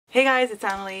Hey guys, it's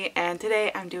Emily, and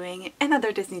today I'm doing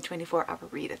another Disney 24-hour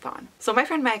readathon. So my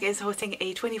friend Meg is hosting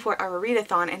a 24-hour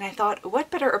readathon, and I thought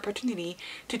what better opportunity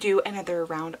to do another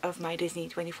round of my Disney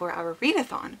 24-hour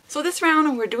readathon. So this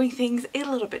round we're doing things a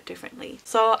little bit differently.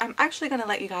 So I'm actually going to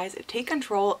let you guys take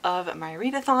control of my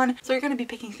readathon. So you're going to be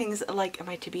picking things like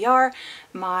my TBR,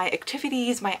 my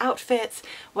activities, my outfits,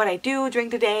 what I do during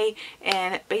the day,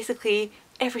 and basically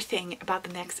everything about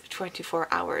the next 24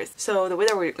 hours. So the way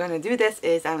that we're going to do this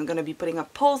is I'm going to be putting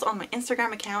up polls on my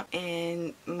Instagram account,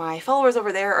 and my followers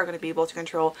over there are going to be able to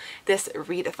control this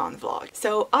readathon vlog.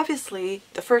 So obviously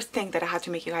the first thing that I had to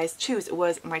make you guys choose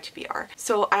was my TBR.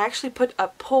 So I actually put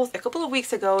up polls a couple of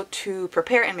weeks ago to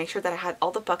prepare and make sure that I had all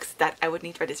the books that I would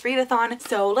need for this readathon.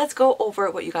 So let's go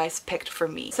over what you guys picked for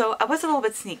me. So I was a little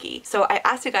bit sneaky. So I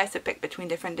asked you guys to pick between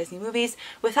different Disney movies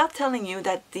without telling you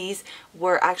that these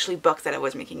were actually books that I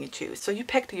was making you choose. So you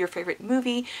picked your favorite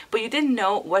movie, but you didn't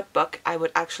know what book I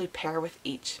would actually pair with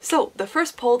each. So the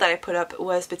first poll that I put up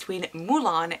was between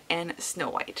Mulan and Snow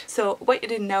White. So what you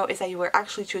didn't know is that you were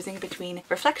actually choosing between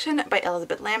Reflection by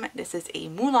Elizabeth Lam. This is a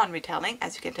Mulan retelling,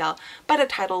 as you can tell by the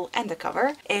title and the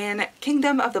cover. And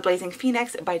Kingdom of the Blazing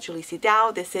Phoenix by Julie C.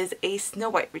 Dow. This is a Snow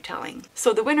White retelling.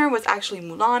 So the winner was actually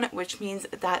Mulan, which means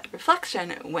that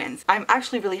Reflection wins. I'm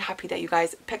actually really happy that you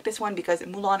guys picked this one because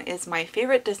Mulan is my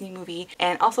favorite Disney movie,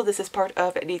 and also this is part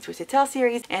of the Twisted Tale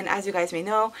series, and as you guys may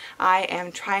know, I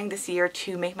am trying this year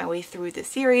to make my way through the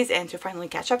series and to finally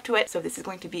catch up to it, so this is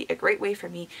going to be a great way for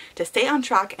me to stay on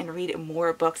track and read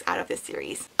more books out of this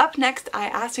series. Up next, I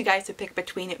asked you guys to pick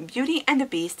between Beauty and the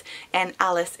Beast and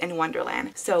Alice in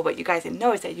Wonderland. So what you guys didn't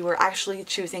know is that you were actually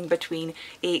choosing between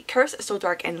A Curse So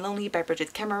Dark and Lonely by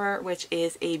Bridget Kemmerer, which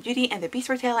is a Beauty and the Beast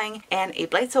retelling, and A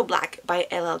Blade So Black by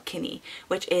L.L. Kinney,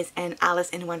 which is an Alice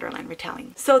in Wonderland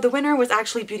retelling. So the winner was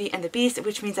actually Beauty and the Beast,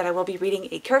 which means that I will be reading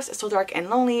A Curse So Dark and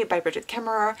Lonely by Bridget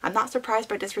Kemmerer. I'm not surprised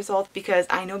by this result because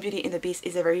I know Beauty and the Beast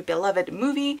is a very beloved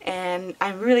movie, and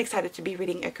I'm really excited to be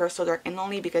reading A Curse So Dark and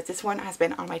Lonely because this one has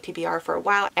been on my TBR for a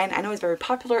while, and I know it's very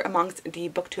popular amongst the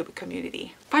booktube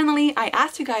community. Finally, I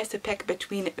asked you guys to pick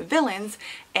between villains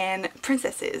and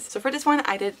princesses. So for this one,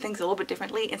 I did things a little bit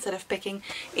differently. Instead of picking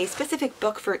a specific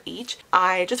book for each,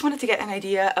 I just wanted to get an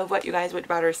idea of what you guys would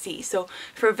rather see. So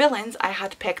for villains, I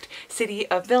had picked City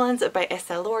of Villains by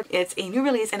Estelle Lord. It's a new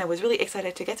release and I was really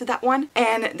excited to get to that one.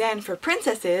 And then for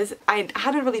princesses, I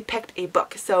hadn't really picked a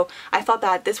book, so I thought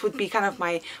that this would be kind of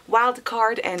my wild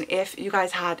card, and if you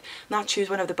guys had not choose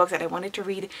one of the books that I wanted to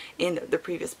read in the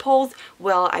previous polls,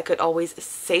 well, I could always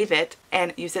save it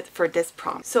and use it for this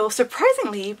prompt. So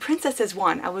surprisingly, princesses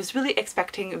won. I was really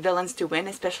expecting villains to win,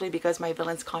 especially because my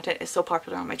villains content is so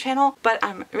popular on my channel, but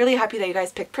I'm really happy that you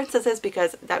guys picked princesses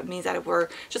because that means that we're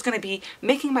just going to be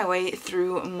making my way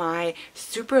through my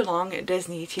super long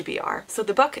Disney TBR. So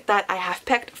the book that I have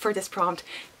picked for this prompt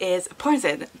is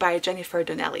Poison by Jennifer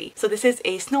Donnelly. So this is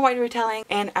a Snow White retelling,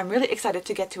 and I'm really excited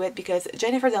to get to it because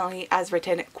Jennifer Donnelly has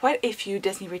written quite a few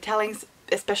Disney retellings,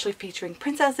 especially featuring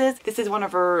princesses. This is one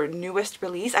of her newest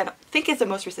release. I don't think it's the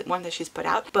most recent one that she's put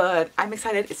out, but I'm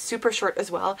excited. It's super short as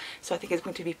well, so I think it's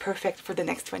going to be perfect for the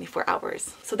next 24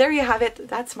 hours. So there you have it.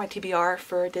 That's my TBR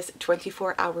for this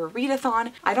 24-hour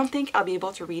readathon. I don't think I'll be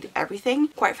able to read everything.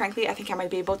 Quite frankly, I think I might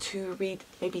be able to read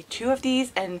maybe 2 of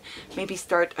these and maybe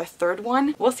start a 3rd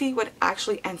one. We'll see what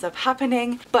actually ends up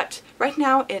happening, but right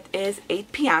now it is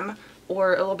 8 p.m.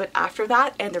 or a little bit after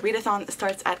that, and the readathon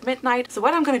starts at midnight. So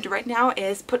what I'm going to do right now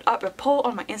is put up a poll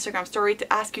on my Instagram story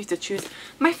to ask you to choose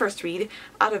my first read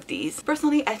out of these.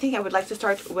 Personally, I think I would like to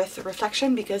start with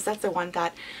Reflection because that's the one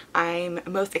that I'm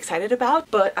most excited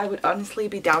about, but I would honestly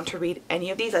be down to read any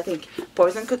of these. I think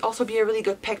Poison could also be a really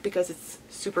good pick because it's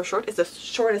super short. It's the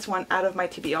shortest one out of my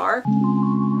TBR.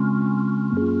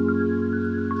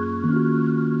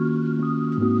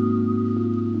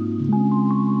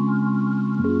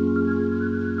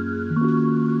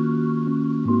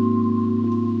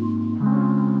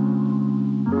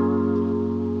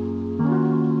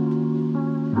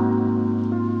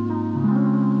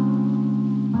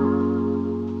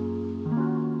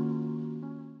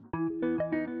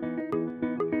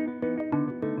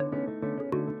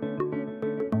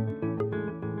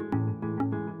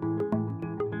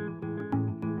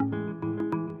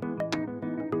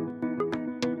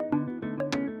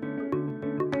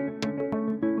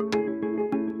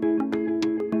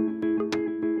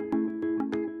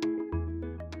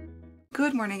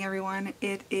 Good morning everyone.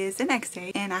 It is the next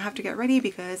day and I have to get ready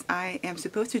because I am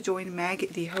supposed to join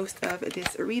Meg, the host of this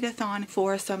readathon,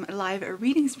 for some live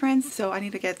reading sprints. So I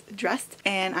need to get dressed,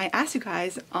 and I asked you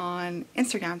guys on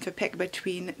Instagram to pick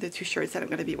between the two shirts that I'm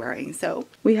going to be wearing. So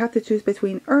we have to choose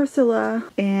between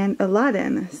Ursula and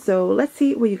Aladdin. So let's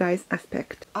see what you guys have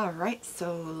picked. Alright,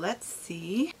 so let's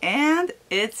see. And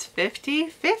it's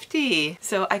 50-50.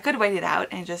 So I could wait it out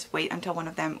and just wait until one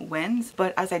of them wins,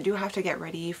 but as I do have to get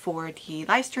ready for the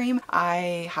live stream,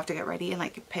 I have to get ready and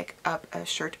like pick up a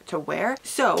shirt to wear.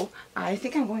 So I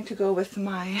think I'm going to go with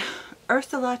my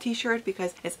Ursula t-shirt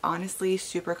because it's honestly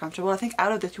super comfortable. I think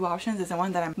out of the two options is the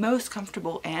one that I'm most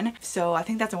comfortable in. So I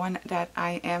think that's the one that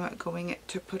I am going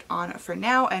to put on for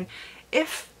now, and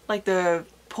if like the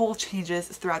poll changes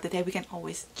throughout the day, we can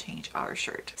always change our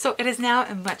shirt. So it is now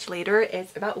much later.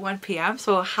 It's about 1 p.m.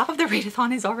 so half of the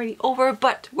readathon is already over,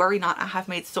 but worry not, I have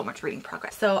made so much reading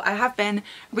progress. So I have been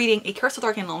reading A Curse of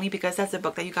Dark and Lonely because that's the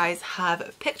book that you guys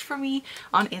have picked for me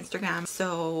on Instagram.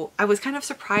 So I was kind of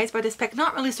surprised by this pick.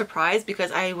 Not really surprised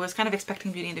because I was kind of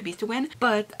expecting Beauty and the Beast to win,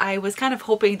 but I was kind of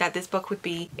hoping that this book would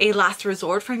be a last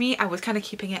resort for me. I was kind of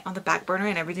keeping it on the back burner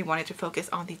and I really wanted to focus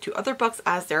on the two other books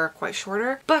as they're quite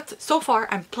shorter. But so far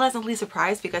I'm pleasantly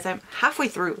surprised because I'm halfway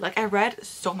through. Like, I read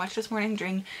so much this morning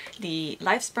during the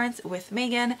live sprints with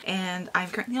Megan, and I'm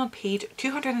currently on page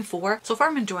 204. So far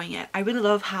I'm enjoying it. I really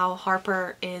love how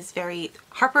Harper is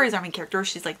our main character.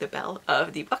 She's like the belle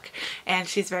of the book, and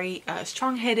she's very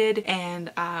strong-headed, and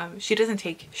she doesn't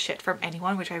take shit from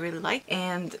anyone, which I really like.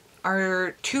 And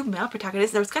our two male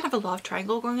protagonists, there's kind of a love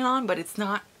triangle going on, but it's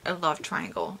not a love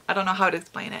triangle. I don't know how to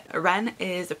explain it. Ren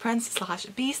is a prince slash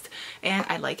beast and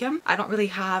I like him. I don't really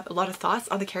have a lot of thoughts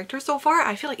on the characters so far.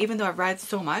 I feel like even though I've read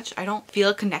so much, I don't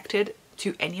feel connected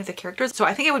to any of the characters. So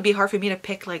I think it would be hard for me to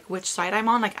pick like which side I'm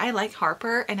on. Like, I like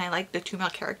Harper and I like the two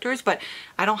male characters, but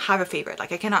I don't have a favorite.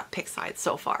 Like, I cannot pick sides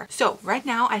so far. So right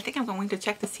now I think I'm going to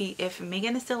check to see if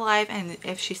Megan is still alive and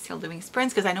if she's still doing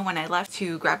sprints, because I know when I left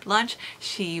to grab lunch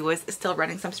she was still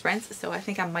running some sprints. So I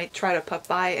think I might try to pop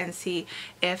by and see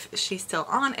if she's still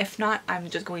on. If not,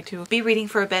 I'm just going to be reading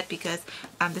for a bit because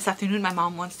this afternoon my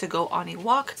mom wants to go on a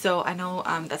walk, so I know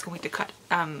that's going to cut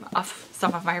off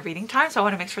some of my reading time. So I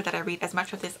want to make sure that I read as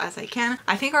much of this as I can.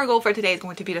 I think our goal for today is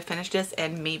going to be to finish this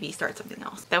and maybe start something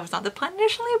else. That was not the plan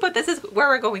initially, but this is where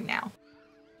we're going now.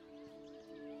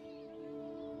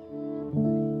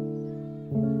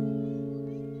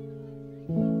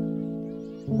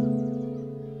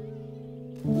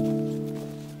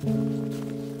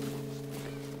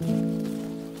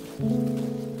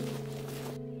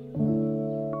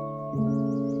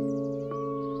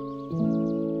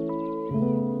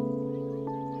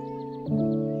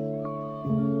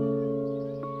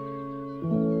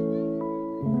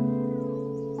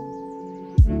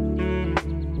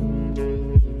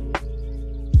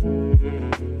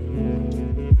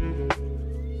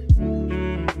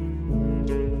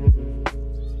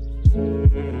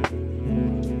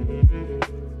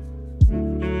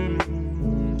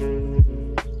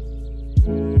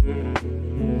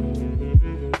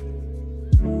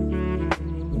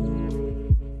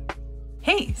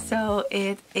 So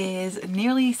it is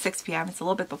nearly 6 p.m. It's a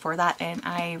little bit before that, and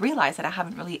I realized that I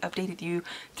haven't really updated you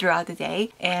throughout the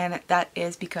day, and that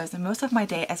is because most of my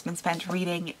day has been spent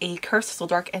reading A Curse So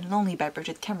Dark and Lonely by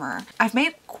Bridget Kimmerer. I've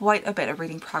made quite a bit of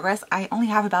reading progress. I only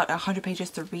have about 100 pages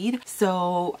to read,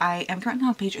 so I am currently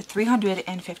on page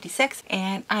 356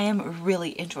 and I am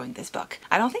really enjoying this book.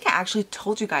 I don't think I actually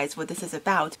told you guys what this is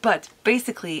about, but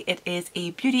basically it is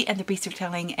a Beauty and the Beast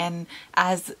retelling, and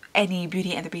as any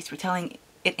Beauty and the Beast retelling,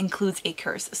 it includes a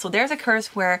curse. So there's a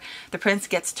curse where the prince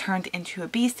gets turned into a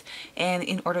beast, and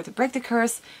in order to break the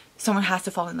curse, someone has to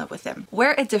fall in love with him.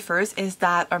 Where it differs is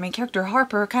that our main character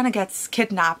Harper kind of gets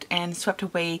kidnapped and swept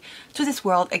away to this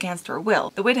world against her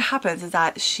will. The way it happens is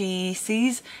that she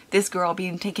sees this girl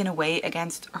being taken away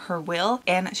against her will,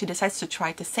 and she decides to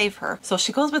try to save her. So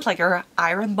she goes with like her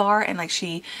iron bar and like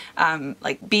she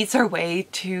like beats her way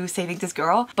to saving this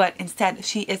girl, but instead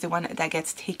she is the one that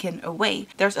gets taken away.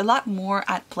 There's a lot more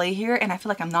at play here, and I feel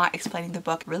like I'm not explaining the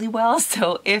book really well.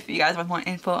 So if you guys want more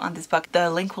info on this book, the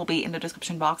link will be in the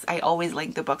description box. I always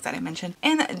link the books that I mentioned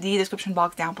in the description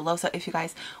box down below. So if you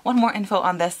guys want more info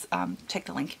on this, check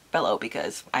the link below,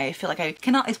 because I feel like I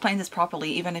cannot explain this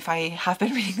properly even if I have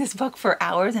been reading this book for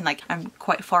hours and like I'm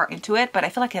quite far into it, but I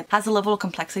feel like it has a level of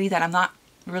complexity that I'm not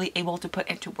really able to put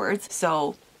into words.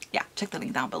 So yeah, check the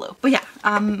link down below. But yeah,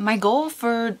 my goal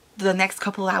for the next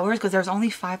couple hours, because there's only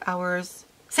 6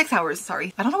 hours,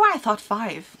 sorry. I don't know why I thought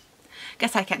 5.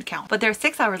 Guess I can't count. But there's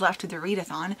 6 hours left to the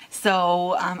readathon.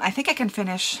 So I think I can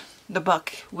finish the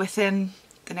book within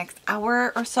the next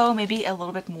hour or so, maybe a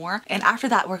little bit more. And after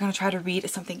that, we're gonna try to read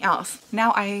something else.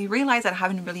 Now, I realize that I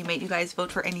haven't really made you guys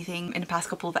vote for anything in the past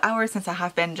couple of hours since I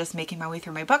have been just making my way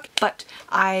through my book, but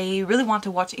I really want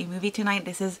to watch a movie tonight.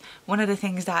 This is one of the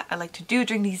things that I like to do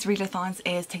during these readathons,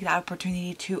 is take that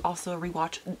opportunity to also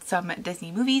rewatch some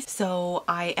Disney movies. So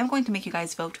I am going to make you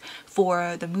guys vote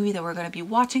for the movie that we're going to be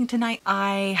watching tonight.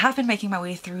 I have been making my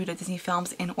way through the Disney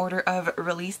films in order of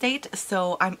release date,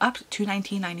 so I'm up to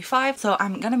 1995. So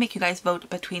I'm gonna make you guys vote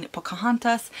between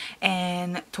Pocahontas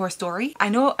and Toy Story. I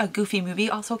know a Goofy movie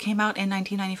also came out in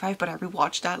 1995, but I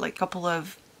rewatched that like a couple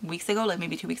of weeks ago, like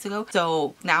maybe 2 weeks ago.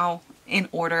 So now in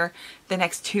order, the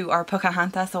next two are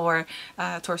Pocahontas or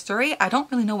Toy Story. I don't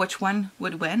really know which one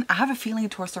would win. I have a feeling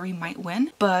Toy Story might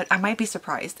win, but I might be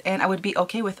surprised, and I would be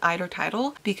okay with either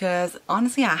title because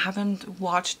honestly I haven't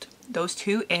watched those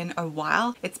two in a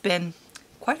while. It's been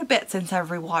quite a bit since I've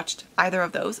rewatched either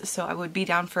of those, so I would be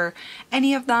down for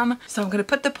any of them. So I'm gonna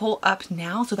put the poll up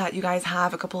now so that you guys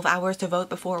have a couple of hours to vote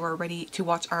before we're ready to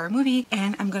watch our movie,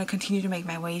 and I'm gonna continue to make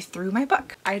my way through my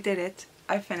book. I did it.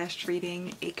 I finished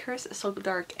reading A Curse So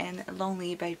Dark and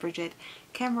Lonely by Bridget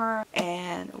Kemmerer,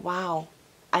 and wow,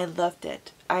 I loved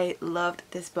it. I loved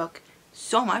this book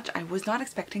so much. I was not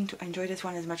expecting to enjoy this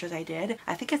one as much as I did.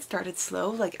 I think it started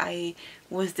slow, like I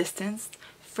was distanced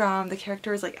from the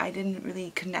characters, like I didn't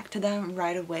really connect to them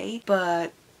right away,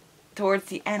 but towards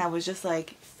the end I was just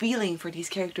like feeling for these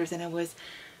characters, and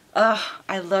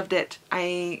I loved it.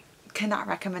 I cannot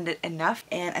recommend it enough,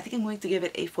 and I think I'm going to give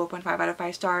it a 4.5 out of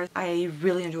 5 stars. I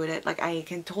really enjoyed it. Like I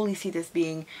can totally see this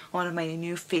being one of my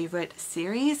new favorite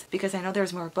series because I know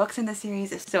there's more books in the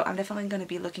series, so I'm definitely going to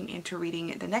be looking into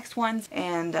reading the next ones,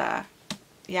 and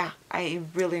yeah, I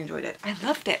really enjoyed it. I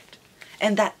loved it.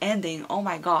 And that ending, oh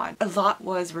my god, a lot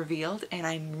was revealed, and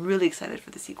I'm really excited for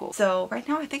the sequel. So right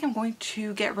now I think I'm going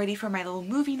to get ready for my little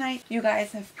movie night. You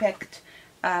guys have picked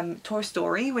Toy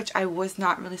Story, which I was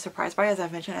not really surprised by. As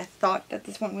I've mentioned, I thought that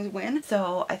this one would win.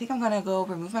 So I think I'm gonna go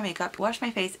remove my makeup, wash my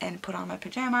face, and put on my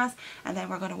pajamas, and then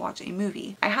we're gonna watch a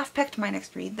movie. I have picked my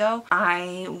next read though.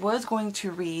 I was going to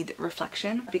read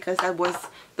Reflection because that was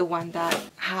the one that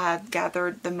had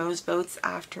gathered the most votes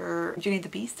after Beauty and the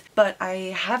Beast, but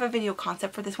I have a video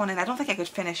concept for this one, and I don't think I could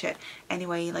finish it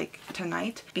anyway like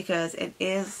tonight because it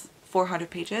is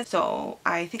 400 pages. So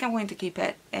I think I'm going to keep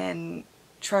it and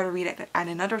try to read it at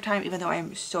another time, even though I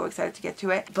am so excited to get to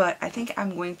it. But I think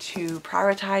I'm going to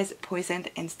prioritize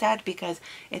Poisoned instead because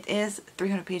it is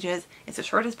 300 pages. It's the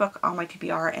shortest book on my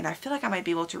TBR, and I feel like I might be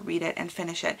able to read it and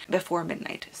finish it before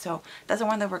midnight. So that's the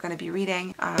one that we're going to be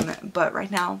reading. But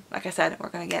right now, like I said, we're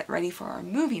going to get ready for our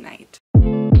movie night.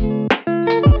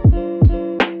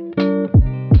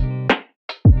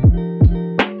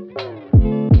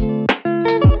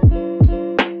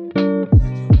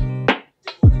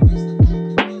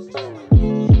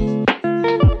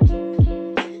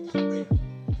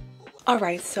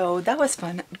 Alright, so that was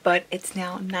fun, but it's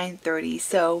now 9:30,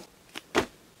 so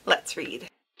let's read.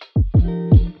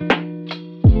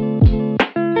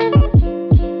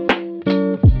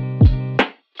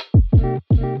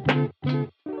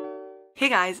 Hey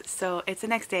guys, so it's the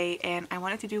next day and I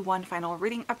wanted to do one final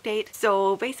reading update.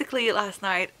 So basically last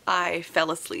night I fell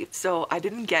asleep, so I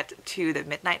didn't get to the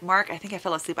midnight mark. I think I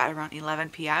fell asleep at around 11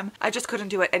 p.m. I just couldn't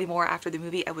do it anymore after the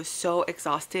movie. I was so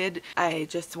exhausted. I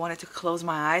just wanted to close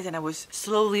my eyes, and I was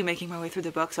slowly making my way through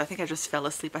the book, so I think I just fell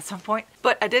asleep at some point.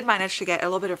 But I did manage to get a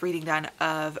little bit of reading done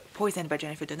of Poisoned by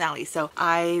Jennifer Donnelly. So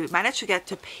I managed to get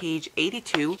to page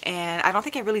 82, and I don't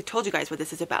think I really told you guys what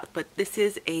this is about, but this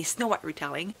is a Snow White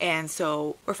retelling, and so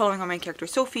we're following our main character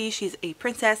Sophie. She's a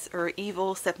princess. Her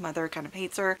evil stepmother kind of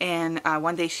hates her, and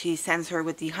one day she sends her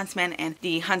with the huntsman, and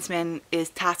the huntsman is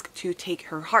tasked to take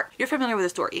her heart. You're familiar with the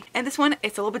story. And this one,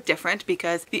 it's a little bit different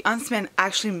because the huntsman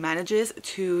actually manages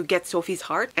to get Sophie's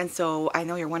heart, and so I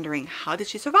know you're wondering, how did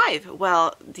she survive?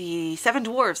 Well, the 7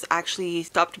 dwarves actually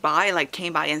stopped by, like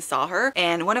came by and saw her,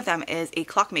 and one of them is a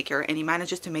clockmaker, and he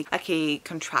manages to make like a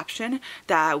contraption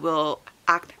that will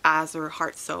act as her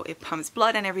heart, so it pumps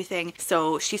blood and everything,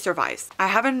 so she survives. I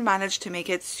haven't managed to make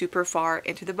it super far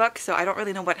into the book, so I don't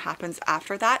really know what happens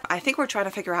after that. I think we're trying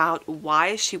to figure out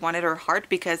why she wanted her heart,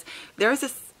 because there's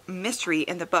this mystery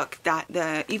in the book that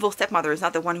the evil stepmother is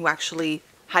not the one who actually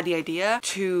had the idea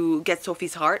to get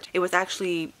Sophie's heart. It was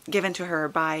actually given to her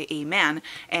by a man,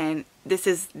 and this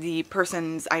is the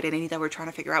person's identity that we're trying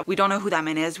to figure out. We don't know who that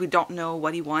man is, we don't know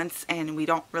what he wants, and we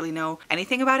don't really know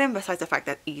anything about him besides the fact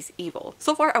that he's evil.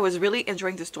 So far, I was really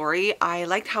enjoying the story. I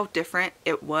liked how different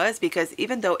it was, because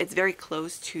even though it's very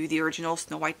close to the original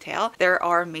Snow White tale, there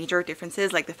are major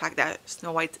differences, like the fact that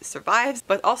Snow White survives,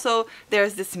 but also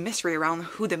there's this mystery around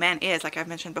who the man is, like I've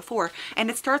mentioned before, and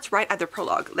it starts right at the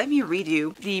prologue. Let me read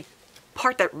you the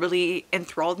part that really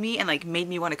enthralled me and like made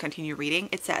me want to continue reading.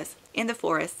 It says, "In the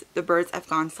forest, the birds have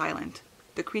gone silent.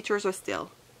 The creatures are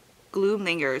still. Gloom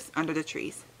lingers under the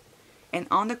trees. And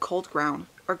on the cold ground,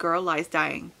 a girl lies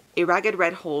dying, a ragged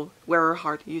red hole where her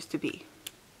heart used to be.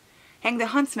 Hang the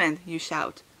huntsman, you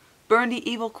shout. Burn the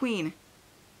evil queen.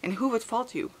 And who would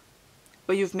fault you?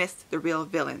 But you've missed the real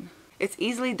villain. It's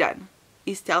easily done.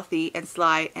 He's stealthy and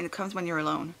sly and comes when you're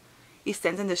alone. He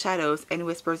stands in the shadows and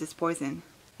whispers his poison.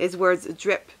 His words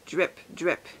drip, drip,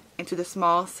 drip into the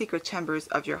small secret chambers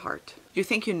of your heart. You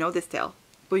think you know this tale,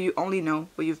 but you only know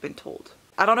what you've been told."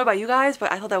 I don't know about you guys,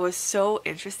 but I thought that was so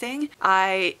interesting.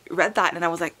 I read that and I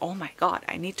was like, oh my god,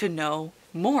 I need to know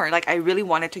more. Like, I really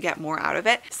wanted to get more out of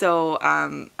it. So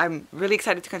I'm really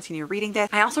excited to continue reading this.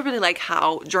 I also really like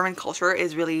how German culture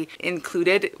is really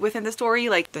included within the story.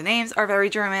 Like, the names are very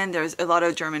German, there's a lot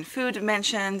of German food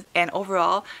mentioned, and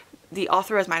overall the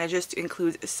author has managed to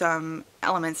include some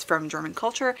elements from German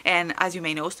culture, and as you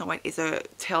may know, Snow White is a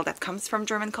tale that comes from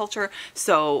German culture,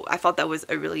 so I thought that was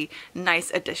a really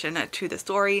nice addition to the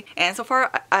story. And so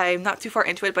far, I'm not too far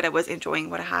into it, but I was enjoying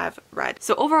what I have read.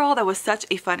 So overall, that was such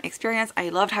a fun experience. I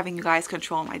loved having you guys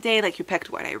control my day. Like, you picked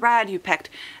what I read, you picked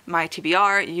my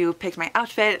TBR, you picked my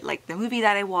outfit, like the movie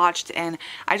that I watched, and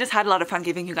I just had a lot of fun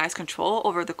giving you guys control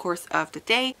over the course of the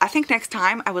day. I think next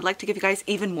time I would like to give you guys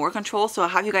even more control, so I'll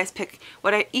have you guys pick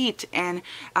what I eat and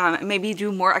maybe do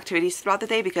more activities throughout the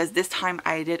day, because this time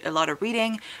I did a lot of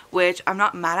reading, which I'm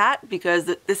not mad at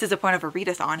because this is the point of a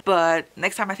readathon. But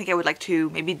next time I think I would like to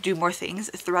maybe do more things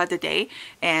throughout the day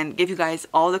and give you guys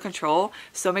all the control.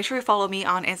 So make sure you follow me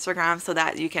on Instagram so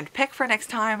that you can pick for next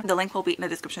time. The link will be in the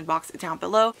description box down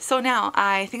below. So now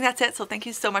I think that's it. So thank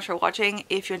you so much for watching.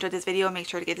 If you enjoyed this video, make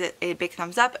sure to give it a big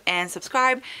thumbs up and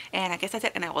subscribe. And I guess that's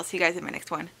it, and I will see you guys in my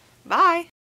next one. Bye!